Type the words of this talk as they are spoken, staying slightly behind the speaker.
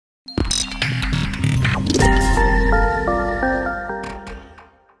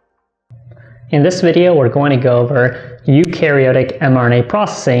In this video, we're going to go over eukaryotic mRNA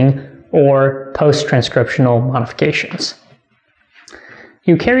processing or post-transcriptional modifications.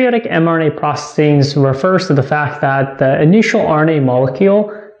 Eukaryotic mRNA processing refers to the fact that the initial RNA molecule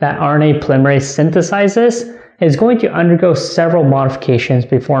that RNA polymerase synthesizes is going to undergo several modifications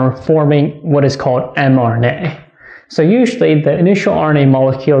before forming what is called mRNA. So usually the initial RNA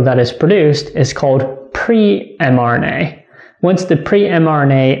molecule that is produced is called pre-mRNA. Once the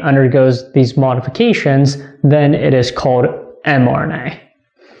pre-mRNA undergoes these modifications, then it is called mRNA.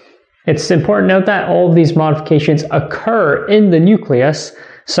 It's important to note that all of these modifications occur in the nucleus,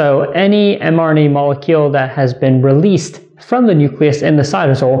 so any mRNA molecule that has been released from the nucleus in the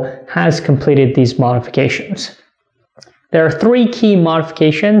cytosol has completed these modifications. There are three key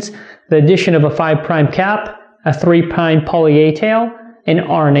modifications: the addition of a 5' cap, a 3' poly A tail, and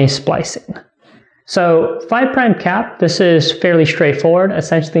RNA splicing. So 5' cap, this is fairly straightforward.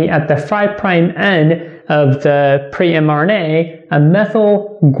 Essentially at the 5' end of the pre-mRNA, a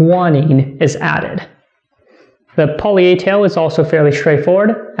methyl guanine is added. The poly A tail is also fairly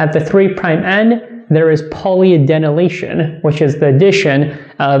straightforward. At the 3' end, there is polyadenylation, which is the addition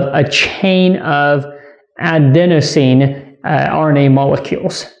of a chain of adenosine RNA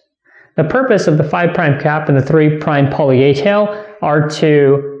molecules. The purpose of the 5' cap and the 3' poly A tail are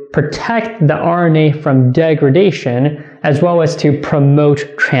to protect the RNA from degradation as well as to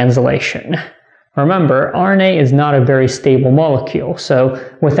promote translation. Remember, RNA is not a very stable molecule, so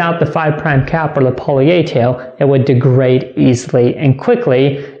without the 5' cap or the poly A tail, it would degrade easily and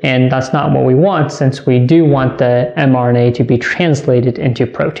quickly, and that's not what we want since we do want the mRNA to be translated into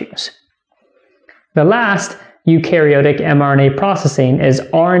proteins. The last eukaryotic mRNA processing is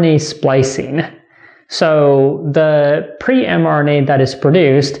RNA splicing. So the pre-mRNA that is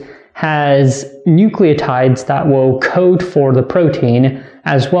produced has nucleotides that will code for the protein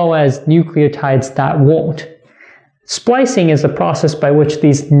as well as nucleotides that won't. Splicing is the process by which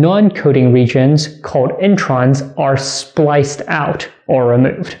these non-coding regions called introns are spliced out or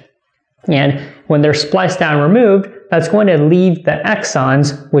removed. And when they're spliced out and removed, that's going to leave the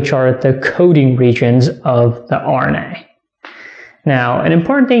exons, which are the coding regions of the RNA. Now, an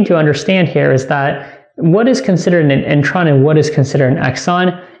important thing to understand here is that what is considered an intron and what is considered an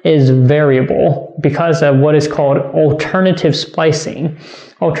exon is variable because of what is called alternative splicing.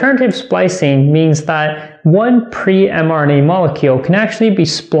 Alternative splicing means that one pre-mRNA molecule can actually be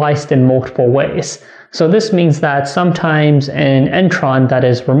spliced in multiple ways. So this means that sometimes an intron that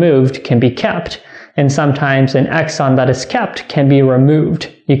is removed can be kept, and sometimes an exon that is kept can be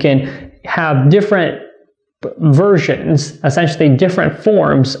removed. You can have different versions, essentially different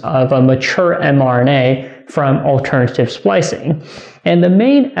forms of a mature mRNA from alternative splicing. And the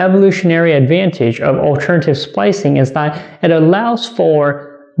main evolutionary advantage of alternative splicing is that it allows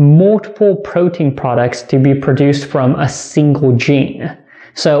for multiple protein products to be produced from a single gene.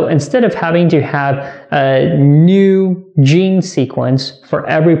 So instead of having to have a new gene sequence for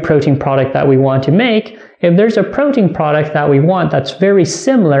every protein product that we want to make, if there's a protein product that we want that's very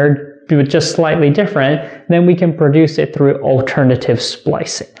similar but just slightly different, then we can produce it through alternative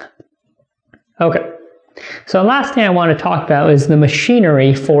splicing. Okay, so the last thing I want to talk about is the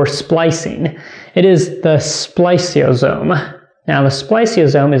machinery for splicing. It is the spliceosome. Now, the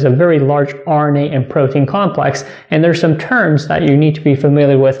spliceosome is a very large RNA and protein complex, and there's some terms that you need to be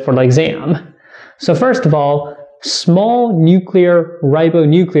familiar with for the exam. So first of all, small nuclear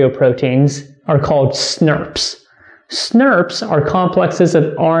ribonucleoproteins are called SNRPs. SNRPs are complexes of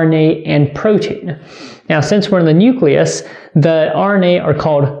RNA and protein. Now, since we're in the nucleus, the RNA are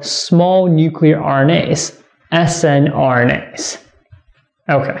called small nuclear RNAs, snRNAs.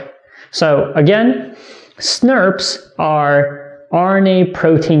 Okay, so again, SNRPs are RNA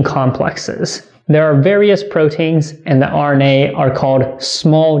protein complexes. There are various proteins, and the RNA are called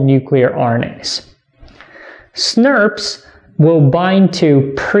small nuclear RNAs. SNRPs will bind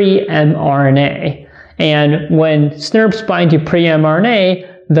to pre-mRNA. And when SNRPs bind to pre-mRNA,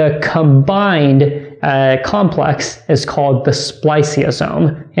 the combined complex is called the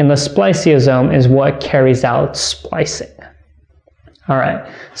spliceosome. And the spliceosome is what carries out splicing. All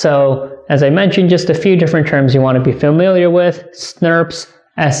right, so as I mentioned, just a few different terms you want to be familiar with: SNRPs,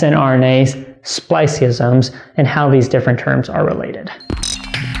 snRNAs, spliceosomes, and how these different terms are related.